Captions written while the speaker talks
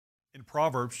In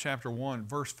Proverbs chapter 1,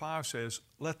 verse 5 says,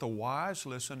 "Let the wise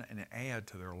listen and add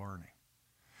to their learning."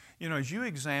 You know, as you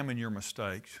examine your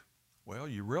mistakes, well,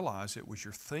 you realize it was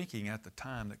your thinking at the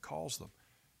time that caused them.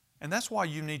 And that's why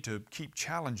you need to keep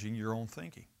challenging your own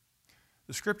thinking.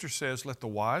 The scripture says, "Let the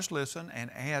wise listen and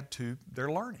add to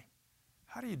their learning."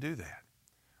 How do you do that?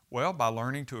 Well, by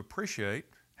learning to appreciate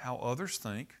how others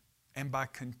think and by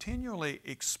continually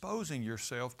exposing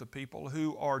yourself to people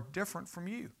who are different from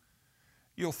you.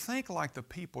 You'll think like the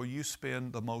people you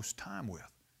spend the most time with.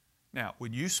 Now,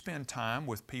 when you spend time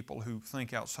with people who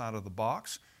think outside of the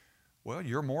box, well,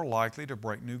 you're more likely to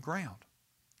break new ground.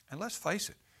 And let's face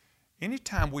it,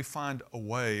 anytime we find a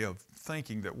way of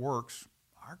thinking that works,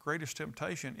 our greatest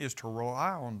temptation is to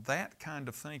rely on that kind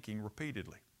of thinking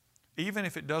repeatedly, even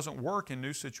if it doesn't work in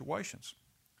new situations.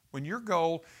 When your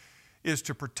goal is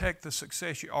to protect the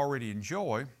success you already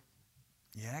enjoy,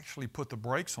 you actually put the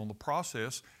brakes on the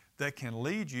process that can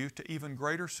lead you to even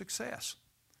greater success.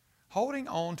 Holding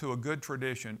on to a good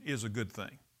tradition is a good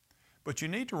thing, but you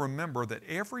need to remember that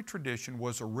every tradition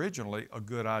was originally a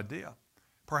good idea,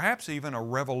 perhaps even a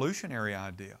revolutionary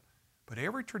idea, but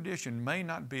every tradition may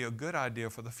not be a good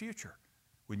idea for the future.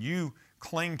 When you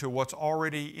cling to what's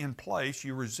already in place,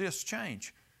 you resist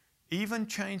change, even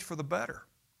change for the better.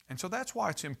 And so that's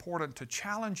why it's important to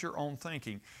challenge your own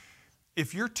thinking.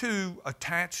 If you're too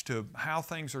attached to how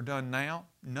things are done now,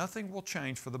 nothing will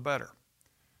change for the better.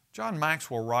 John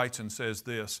Maxwell writes and says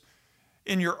this,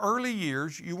 "In your early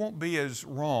years, you won't be as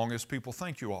wrong as people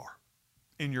think you are.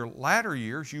 In your latter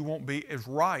years, you won't be as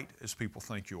right as people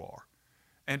think you are.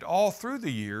 And all through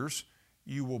the years,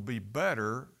 you will be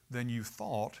better than you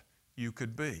thought you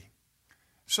could be."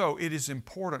 So it is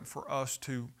important for us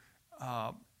to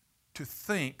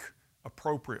think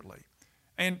appropriately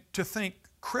and to think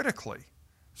critically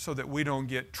so that we don't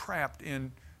get trapped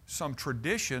in some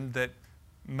tradition that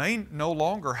may no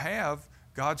longer have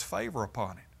God's favor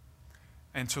upon it.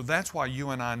 And so that's why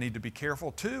you and I need to be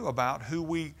careful too about who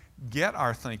we get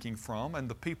our thinking from and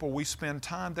the people we spend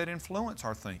time that influence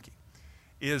our thinking.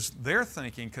 Is their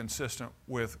thinking consistent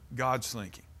with God's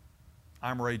thinking?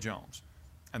 I'm Ray Jones,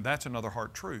 and that's another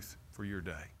hard truth for your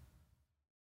day.